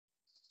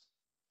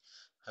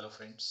Hello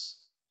friends,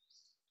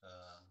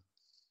 uh,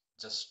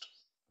 just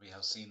we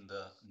have seen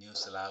the new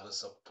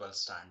syllabus of 12th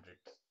standard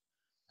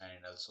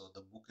and also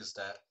the book is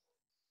there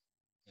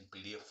in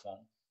PDF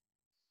form.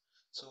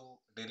 So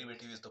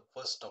derivative is the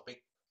first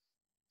topic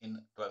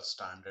in 12th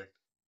standard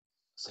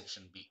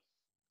section B.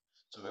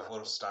 So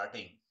before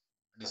starting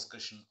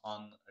discussion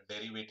on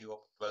derivative of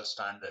 12th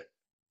standard,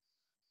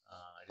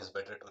 it is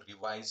better to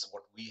revise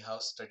what we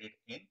have studied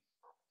in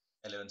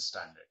 11th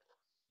standard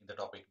in the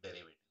topic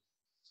derivative.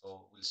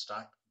 So we'll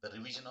start the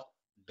revision of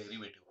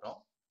derivative from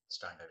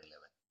standard 11.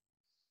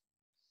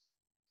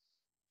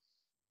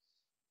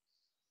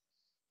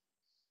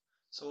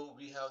 So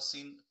we have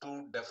seen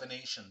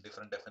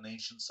different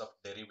definitions of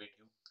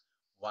derivative.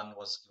 One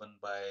was given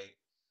by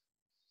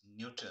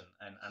Newton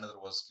and another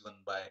was given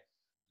by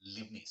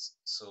Leibniz.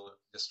 So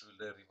just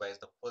to revise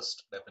the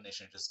first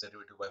definition, it is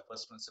derivative by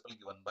first principle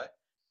given by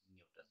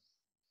Newton.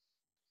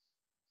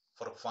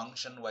 For a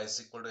function y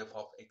is equal to f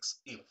of x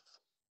if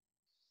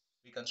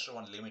we consider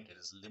one limit, it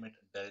is limit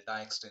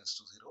delta x tends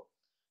to 0,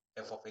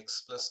 f of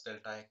x plus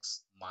delta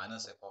x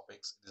minus f of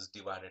x is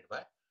divided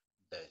by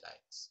delta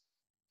x.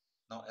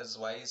 Now as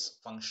y is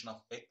function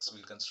of x,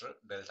 we'll consider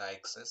delta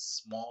x as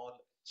small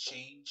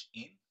change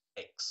in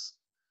x.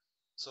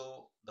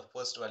 So the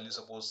first value,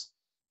 suppose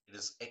it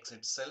is x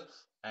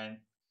itself, and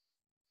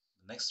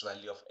the next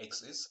value of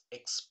x is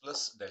x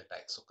plus delta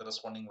x. So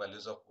corresponding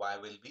values of y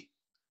will be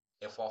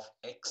f of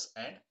x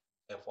and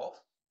f of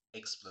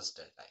x plus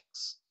delta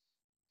x.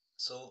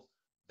 So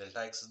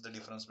delta x is the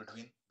difference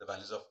between the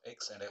values of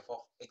x, and f of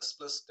x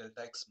plus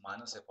delta x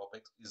minus f of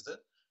x is the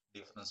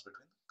difference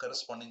between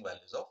corresponding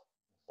values of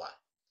y.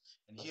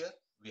 And here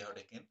we have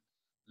taken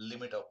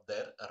limit of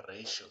their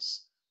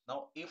ratios.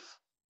 Now if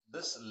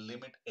this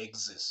limit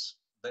exists,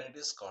 then it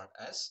is called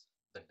as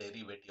the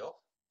derivative of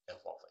f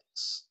of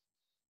x.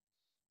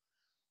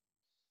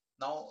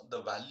 Now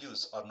the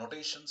values or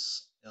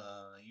notations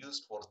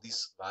used for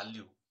this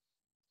value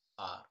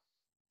are,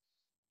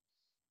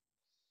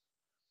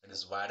 it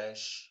is y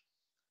dash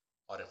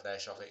or f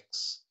dash of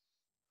x.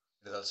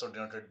 It is also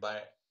denoted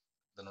by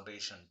the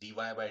notation dy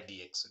by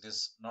dx. It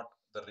is not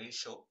the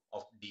ratio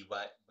of dy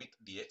with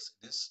dx,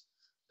 it is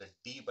the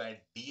d by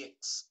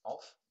dx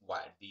of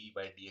y. D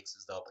by dx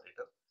is the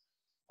operator,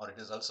 or it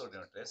is also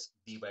denoted as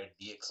d by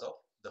dx of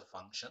the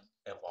function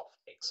f of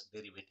x,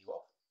 derivative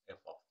of f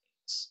of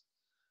x.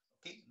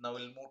 Okay, now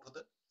we'll move to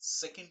the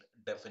second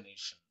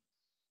definition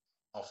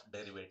of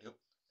derivative.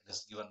 It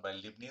is given by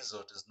Leibniz,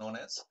 so it is known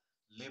as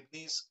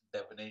Leibniz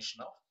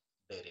definition of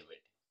derivative.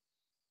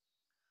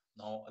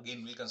 Now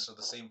again we consider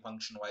the same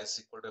function y is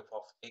equal to f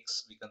of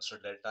x. We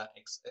consider delta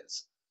x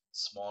as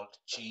small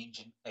change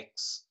in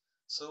x.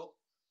 So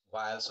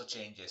y also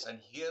changes, and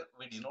here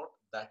we denote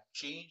that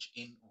change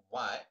in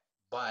y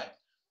by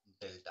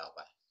delta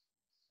y.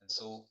 And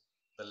so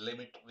the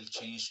limit will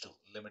change to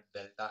limit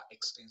delta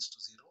x tends to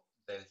 0,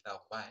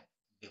 delta y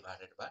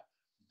divided by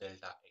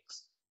delta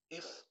x.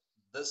 If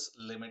this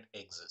limit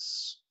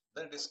exists,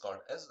 then it is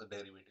called as the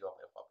derivative of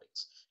f of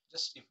x.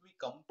 Just if we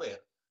compare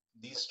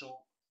these two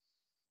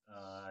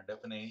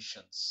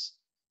definitions,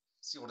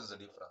 see what is the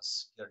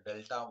difference. Here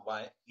delta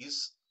y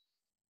is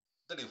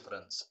the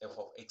difference f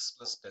of x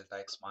plus delta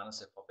x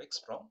minus f of x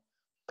from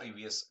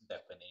previous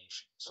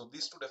definition. So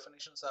these two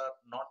definitions are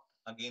not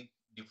again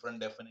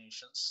different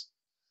definitions,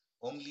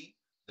 only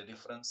the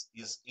difference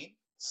is in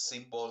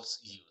symbols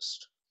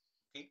used.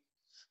 Okay,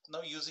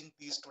 now using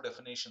these two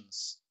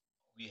definitions,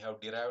 we have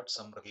derived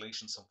some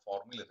relations, some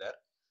formula there.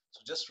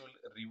 So just we'll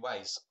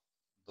revise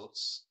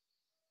those.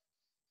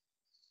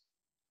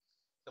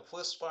 The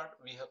first part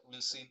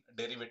we'll see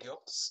derivative of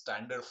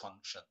standard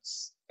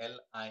functions,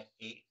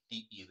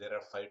 LIATE. There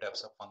are 5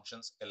 types of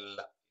functions. L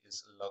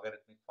is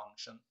logarithmic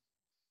function.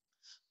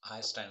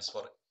 I stands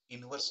for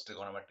inverse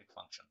trigonometric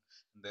function.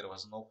 There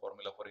was no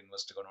formula for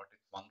inverse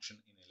trigonometric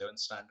function in 11th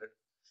standard.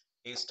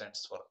 A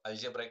stands for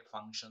algebraic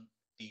function,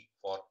 T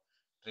for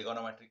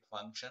trigonometric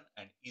function,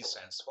 and E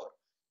stands for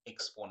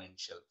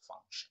exponential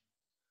function.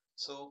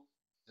 So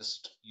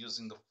just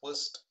using the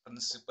first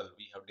principle,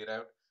 we have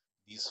derived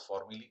these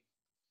formulae.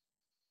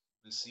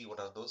 We'll see what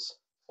are those.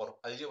 For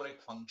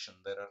algebraic function,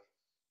 there are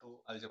two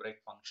algebraic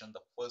functions.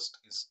 The first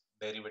is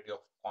derivative of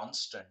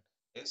constant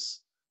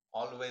is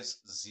always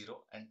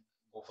 0, and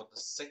go for the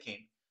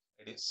second,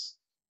 it is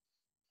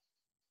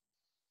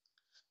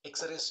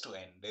x raised to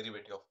n.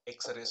 Derivative of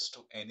x raised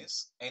to n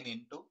is n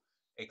into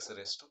x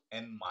raised to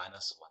n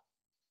minus 1.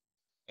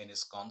 N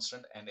is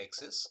constant and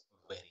x is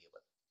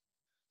variable.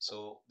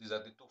 So these are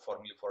the two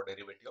formulae for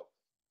derivative of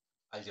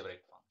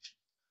algebraic function.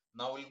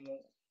 Now we'll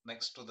move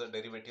next to the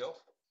derivative of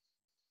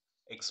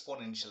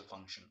exponential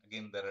function.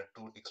 Again, there are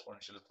two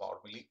exponential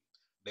formulae.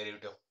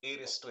 Derivative of a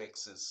raised to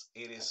x is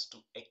a raised to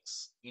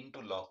x into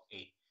log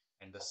a,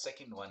 and the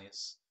second one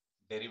is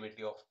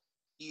derivative of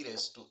e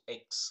raised to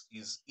x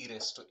is e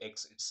raised to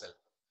x itself.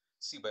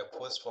 See, by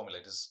first formula,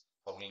 it is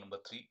formula number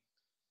 3.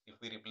 If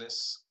we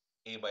replace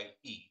a by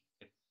e,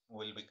 it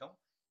will become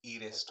e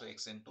raised to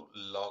x into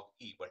log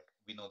e, but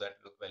we know that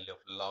the value of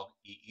log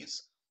e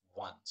is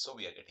 1, so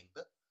we are getting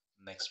the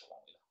next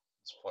formula.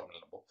 It's formula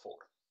number 4.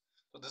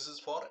 So this is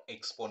for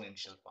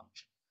exponential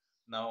function.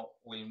 Now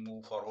we'll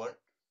move forward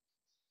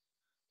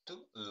to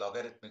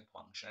logarithmic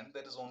function, and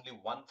there is only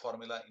one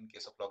formula in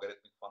case of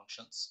logarithmic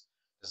functions.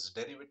 This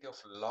derivative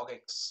of log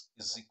x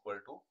is equal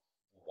to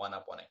 1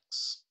 upon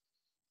x.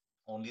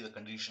 Only the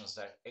condition is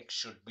that x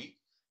should be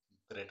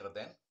greater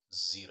than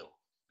 0,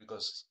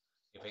 because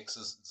if x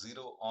is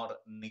 0 or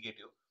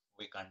negative,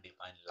 we can't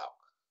define log.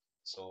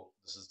 So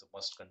this is the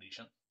first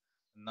condition.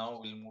 Now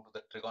we'll move to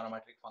the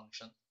trigonometric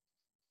function.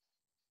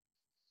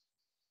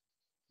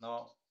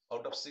 Now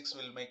out of 6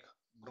 we'll make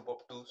group of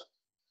 2.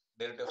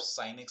 Derivative of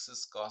sin x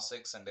is cos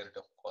x, and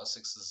derivative of cos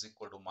x is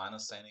equal to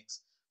minus sin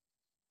x.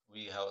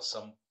 We have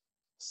some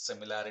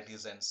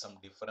similarities and some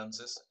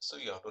differences, so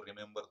you have to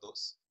remember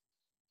those.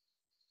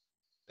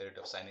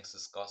 Derivative of sin x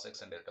is cos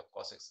x, and derivative of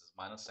cos x is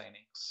minus sin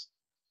x.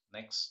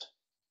 Next,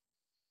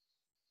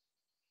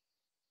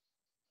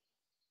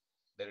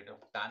 derivative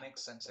of tan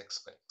x and sec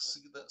square x.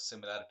 See the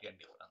similarity and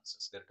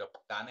differences. Derivative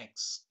of tan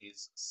x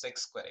is sec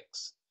square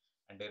x,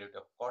 and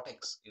derivative of cot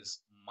x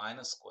is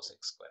minus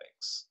cosec square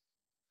x.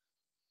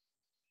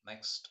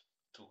 Next,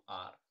 to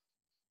r.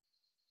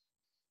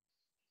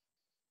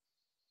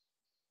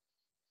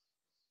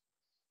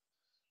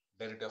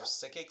 Derivative of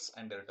sec x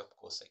and derivative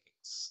of cosec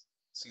x.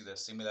 See the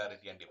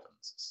similarity and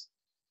differences.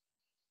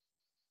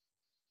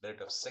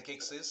 Derivative of sec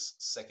x is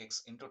sec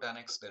x into tan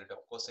x. Derivative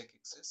of cosec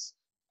x is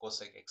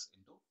cosec x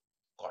into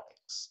cot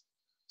x.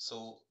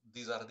 So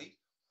these are the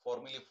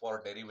formulae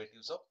for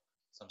derivatives of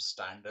some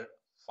standard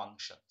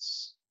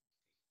functions.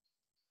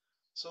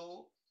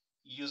 So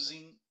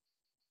using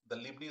the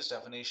Leibniz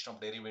definition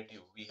of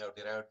derivative, we have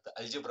derived the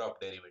algebra of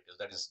derivatives,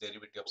 that is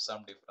derivative of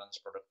sum, difference,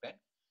 product and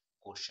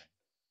quotient.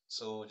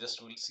 So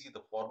just we'll see the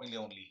formula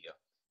only here.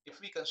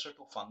 If we consider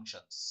two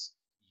functions,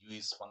 u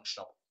is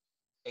function of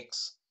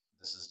x,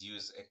 this is u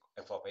is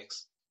f of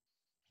x,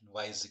 and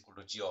y is equal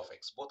to g of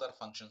x. Both are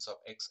functions of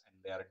x and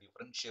they are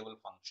differentiable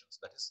functions,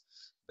 that is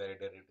their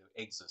derivative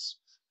exists.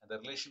 And the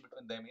relation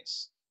between them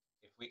is,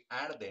 if we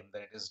add them,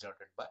 then it is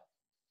denoted by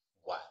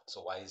y.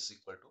 So y is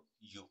equal to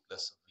u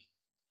plus v.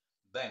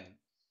 Then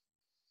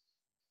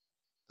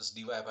this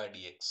dy by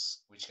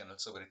dx, which can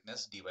also be written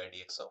as dy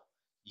dx of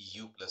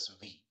u plus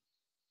v,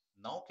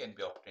 now can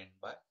be obtained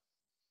by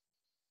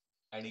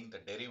adding the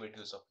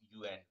derivatives of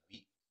u and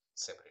v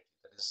separately,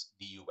 that is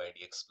du by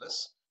dx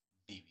plus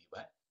dv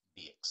by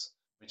dx,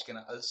 which can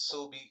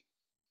also be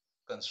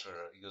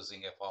considered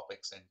using f of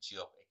x and g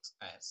of x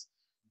as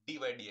d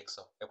by dx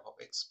of f of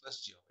x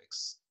plus g of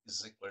x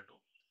is equal to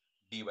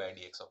d by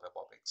dx of f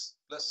of x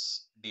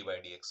plus d by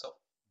dx of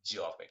g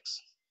of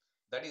x.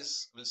 That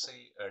is, we'll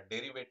say a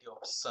derivative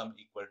of sum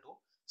equal to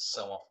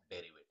sum of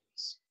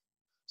derivatives.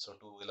 So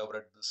to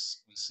elaborate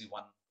this, we'll see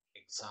one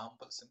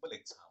example, simple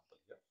example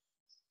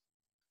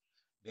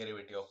here.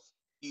 Derivative of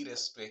e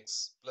raised to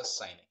x plus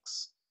sin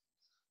x.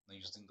 Now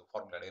using the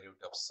formula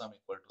derivative of sum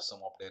equal to sum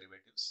of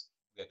derivatives,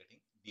 we are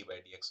getting d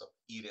by dx of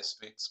e raised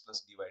to x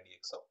plus d by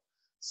dx of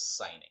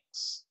sin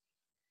x.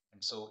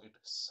 And so it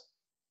is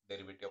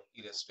derivative of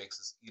e raised to x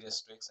is e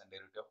raised to x, and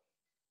derivative of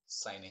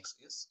sin x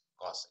is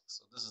cos x.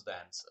 So this is the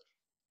answer.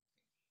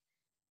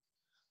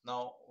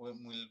 Now we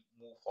will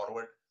move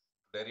forward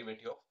to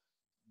derivative of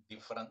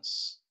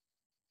difference.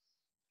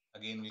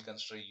 Again, we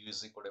consider u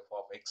is equal to f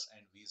of x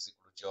and v is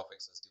equal to g of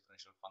x as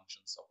differential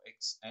functions of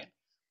x, and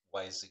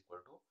y is equal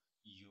to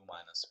u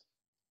minus v.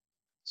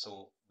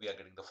 So we are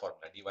getting the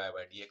formula dy by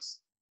dx,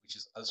 which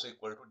is also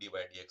equal to d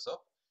by dx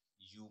of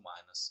u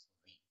minus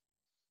v.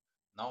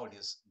 Now it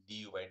is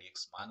du by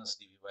dx minus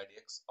dv by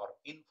dx, or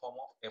in form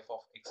of f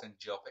of x and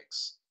g of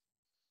x.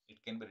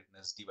 It can be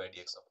written as d by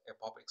dx of f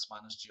of x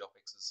minus g of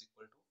x is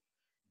equal to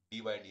d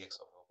by dx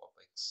of f of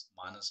x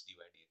minus d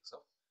by dx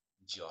of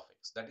g of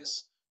x. That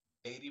is,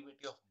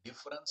 derivative of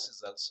difference is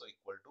also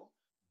equal to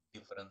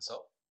difference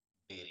of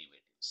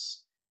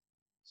derivatives.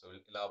 So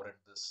we'll elaborate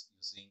this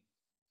using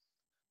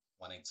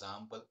one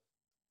example.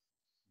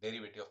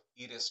 Derivative of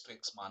e raised to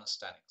x minus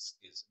tan x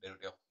is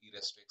derivative of e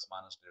raised to x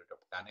minus derivative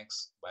of tan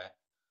x by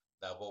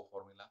the above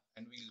formula,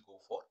 and we will go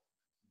for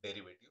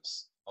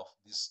derivatives of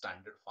these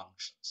standard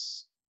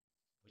functions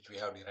which we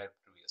have derived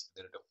previously.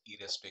 Derivative of e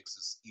raised to x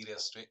is e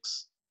raised to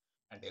x,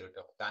 and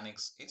derivative of tan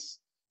x is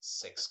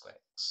sec square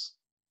x.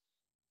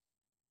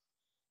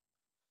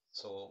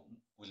 So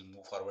we'll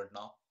move forward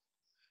now.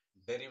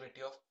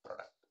 Derivative of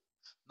product.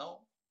 Now,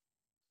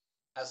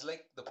 as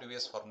like the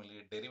previous formula,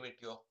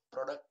 derivative of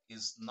product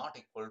is not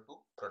equal to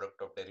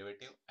product of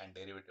derivative, and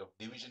derivative of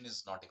division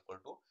is not equal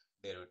to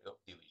derivative of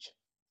division.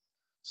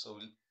 So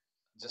we'll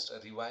just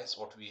revise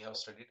what we have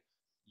studied.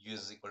 U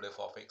is equal to f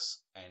of x,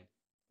 and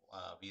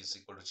v is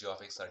equal to g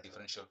of x are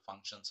differential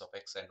functions of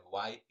x, and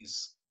y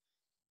is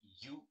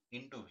u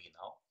into v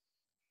now.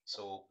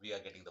 So we are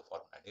getting the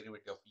formula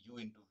derivative of u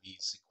into v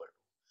is equal to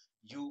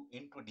u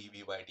into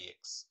dv by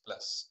dx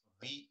plus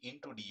v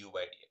into du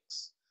by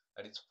dx.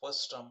 That is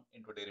first term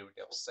into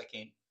derivative of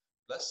second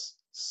plus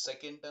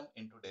second term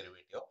into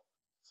derivative of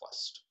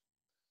first,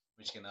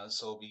 which can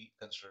also be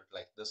considered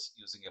like this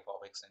using f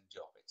of x and g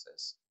of x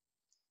as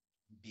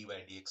dy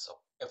dx of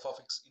f of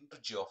x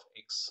into g of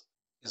x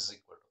is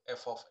equal to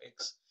f of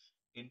x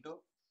into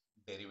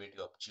derivative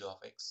of g of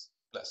x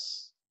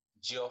plus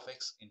g of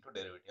x into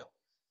derivative of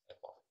f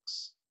of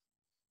x.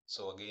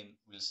 So again,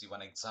 we'll see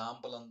one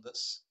example on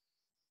this.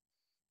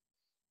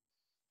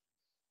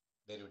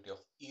 Derivative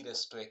of e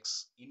raised to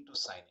x into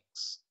sine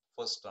x.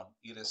 First term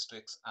e raised to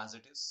x as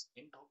it is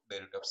into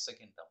derivative of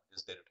second term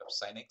is derivative of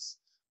sine x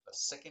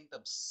plus second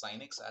term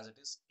sine x as it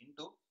is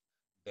into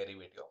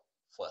derivative of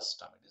first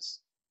term, it is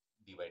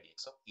dy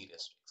dx of e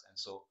raised to x. And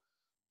so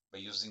by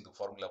using the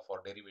formula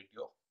for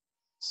derivative of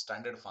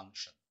standard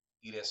function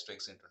e raised to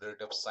x into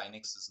derivative of sine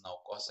x is now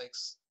cos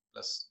x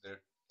plus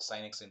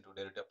sine x into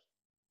derivative of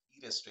e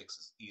raised to x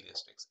is e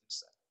raised to x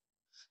itself.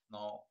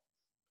 Now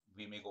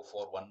we may go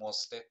for one more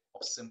step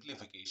of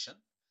simplification.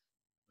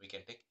 We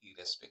can take e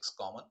raised to x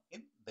common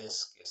in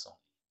this case only.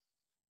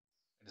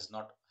 It is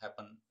not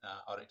happen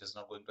or it is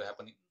not going to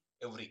happen in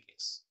every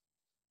case.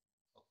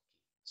 Okay,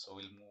 so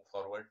we'll move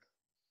forward.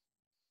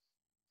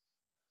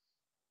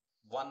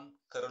 One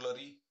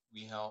corollary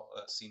we have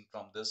seen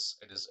from this,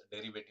 it is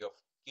derivative of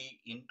k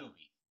into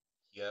v.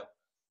 Here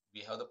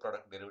we have the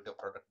product, derivative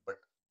product, but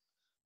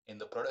in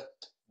the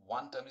product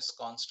one term is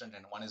constant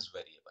and one is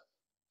variable.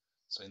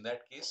 So in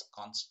that case,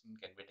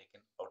 constant can be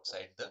taken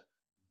outside the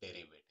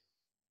derivative.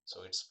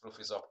 So its proof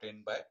is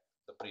obtained by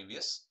the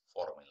previous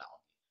formula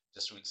only.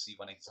 Just we'll see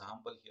one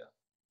example here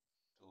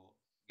to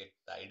get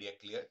the idea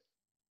clear.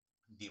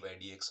 Dy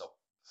dx of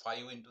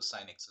 5 into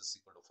sine x is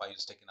equal to 5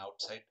 is taken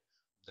outside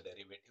the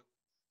derivative.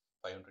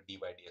 5 into dy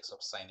dx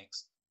of sine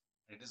x,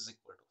 it is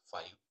equal to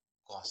 5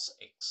 cos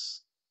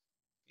x.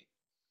 Okay.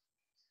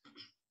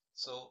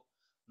 So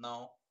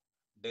now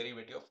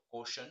derivative of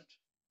quotient,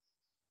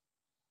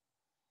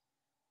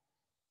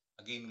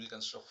 again we'll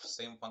construct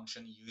same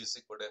function, u is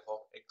equal to f of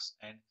x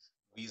and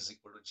v is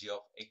equal to g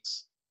of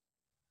x,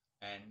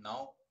 and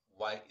now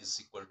y is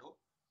equal to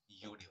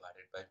u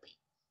divided by v,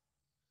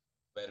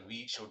 where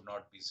v should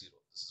not be 0.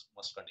 This is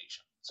must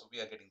condition. So we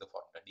are getting the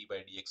formula d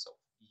by dx of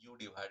u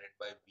divided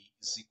by v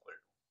is equal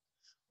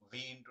to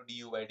v into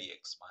du by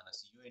dx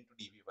minus u into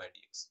dv by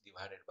dx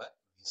divided by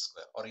v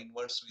square, or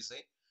inverse we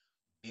say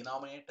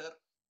denominator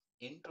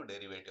into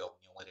derivative of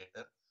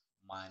numerator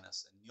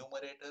minus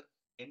numerator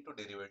into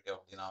derivative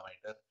of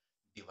denominator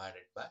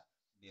divided by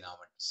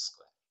denominator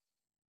square.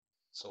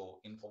 So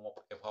in form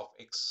of f of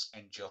x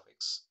and g of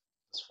x,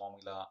 this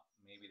formula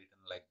may be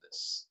written like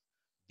this.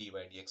 D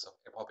by dx of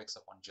f of x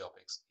upon g of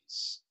x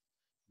is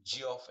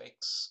g of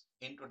x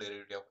into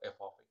derivative of f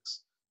of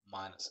x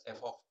minus f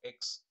of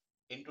x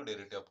into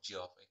derivative of g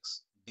of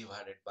x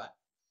divided by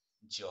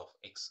g of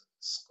x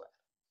square.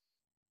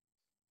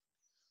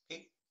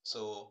 Okay,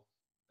 so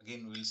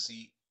again we'll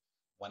see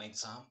one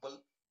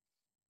example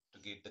to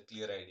get the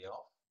clear idea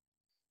of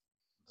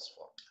this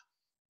formula.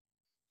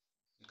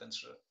 We'll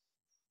consider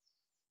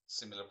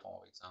similar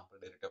form of example,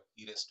 derivative of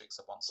e raised to x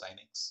upon sine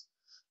x.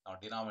 Now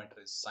denominator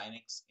is sine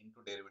x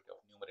into derivative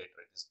of numerator,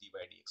 it is d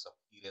by dx of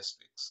e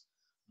raised to x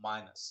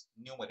minus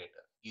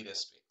numerator e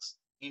raised to x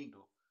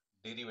into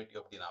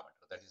derivative of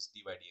denominator, that is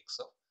d by dx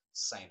of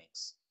sine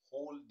x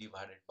whole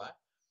divided by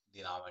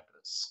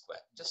denominator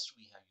square. Just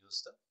we have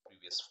used the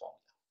previous formula.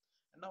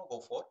 And now go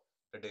for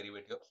the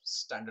derivative of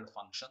standard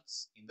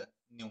functions in the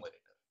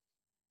numerator.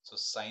 So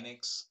sine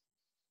x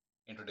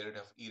into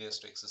derivative of e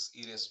raised to x is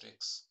e raised to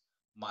x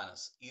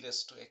minus e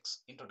raised to x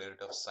into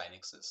derivative of sine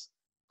x is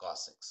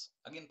cos x.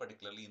 Again,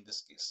 particularly in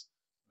this case,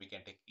 we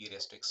can take e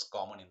raised to x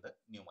common in the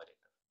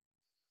numerator.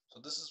 So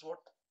this is what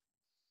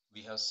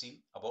we have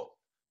seen about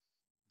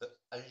the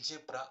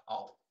algebra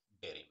of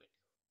derivative.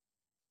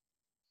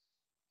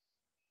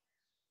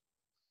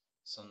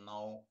 So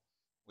now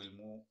we'll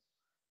move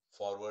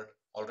forward.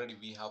 Already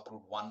we have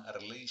proved one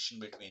relation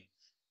between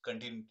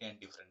continuity and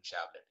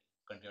differentiability.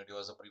 Continuity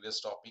was a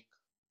previous topic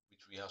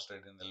which we have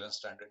studied in the 11th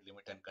standard,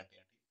 limit and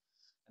continuity.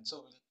 And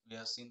so we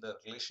have seen the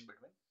relation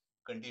between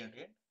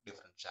continuity and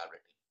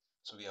differentiability.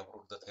 So we have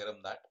proved the theorem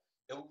that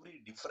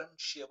every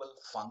differentiable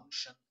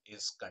function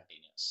is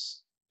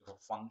continuous. If a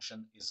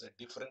function is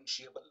a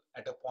differentiable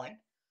at a point,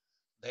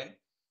 then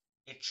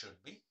it should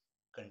be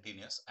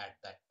continuous at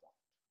that point.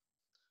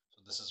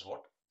 So this is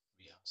what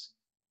we have seen.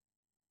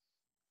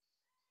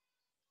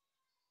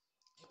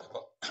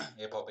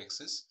 If f of x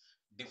is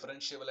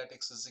differentiable at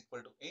x is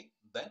equal to a,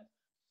 then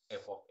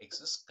f of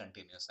x is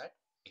continuous at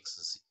x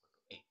is equal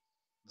to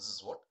a. This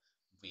is what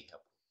we have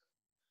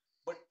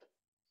proved. But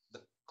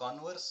the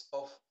converse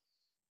of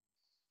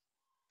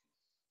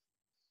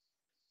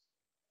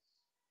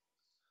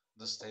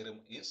this theorem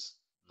is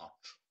not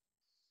true.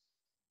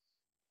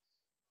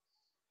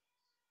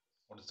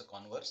 What is the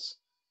converse?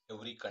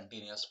 Every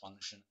continuous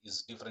function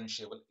is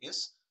differentiable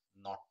is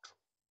not true.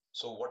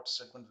 So what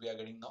statement we are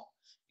getting now?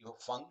 If a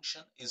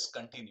function is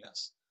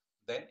continuous,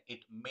 then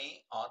it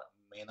may or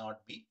may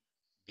not be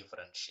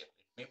differentiable.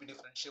 It may be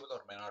differentiable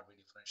or may not be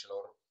differentiable,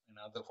 or in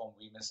another form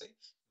we may say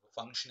if a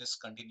function is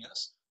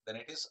continuous, then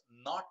it is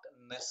not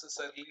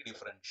necessarily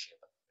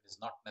differentiable. It is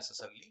not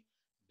necessarily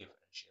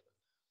differentiable.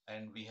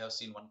 And we have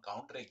seen one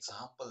counter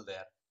example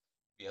there.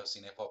 We have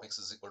seen f of x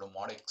is equal to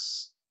mod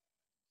x.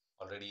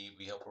 Already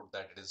we have proved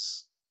that it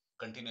is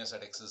continuous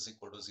at x is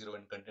equal to 0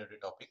 in continuity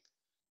topic,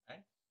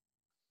 and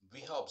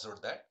we have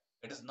observed that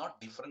it is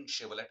not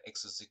differentiable at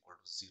x is equal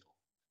to 0.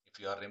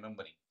 If you are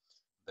remembering,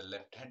 the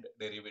left hand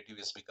derivative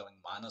is becoming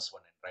minus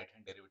 1 and right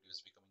hand derivative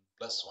is becoming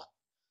plus 1.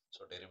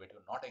 So derivative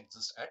not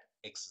exist at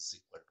x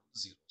is equal to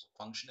 0. So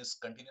function is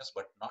continuous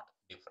but not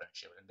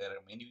differentiable. And there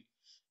are many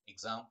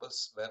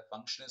examples where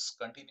function is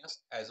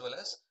continuous as well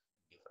as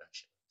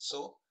differentiable.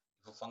 So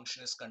if a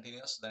function is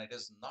continuous, then it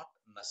is not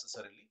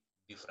necessarily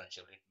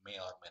differentiable. It may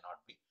or may not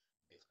be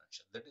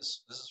differential.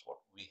 This is what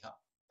we have.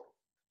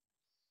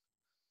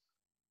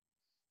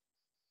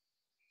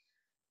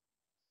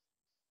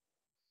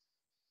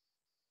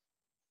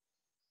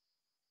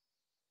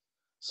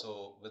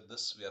 So with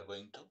this, we are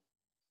going to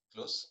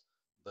close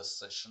this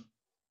session.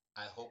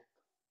 I hope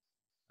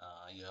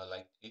you have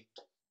liked it.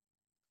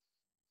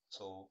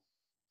 So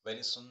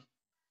very soon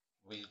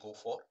we'll go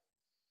for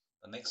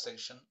the next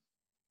section.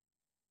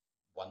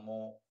 One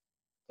more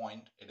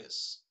point it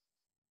is.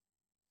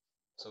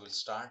 So we'll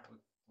start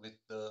with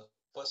the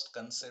first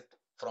concept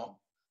from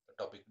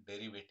the topic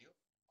derivative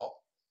of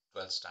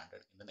 12th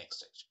standard in the next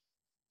section.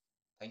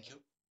 Thank you.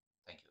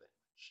 Thank you very much.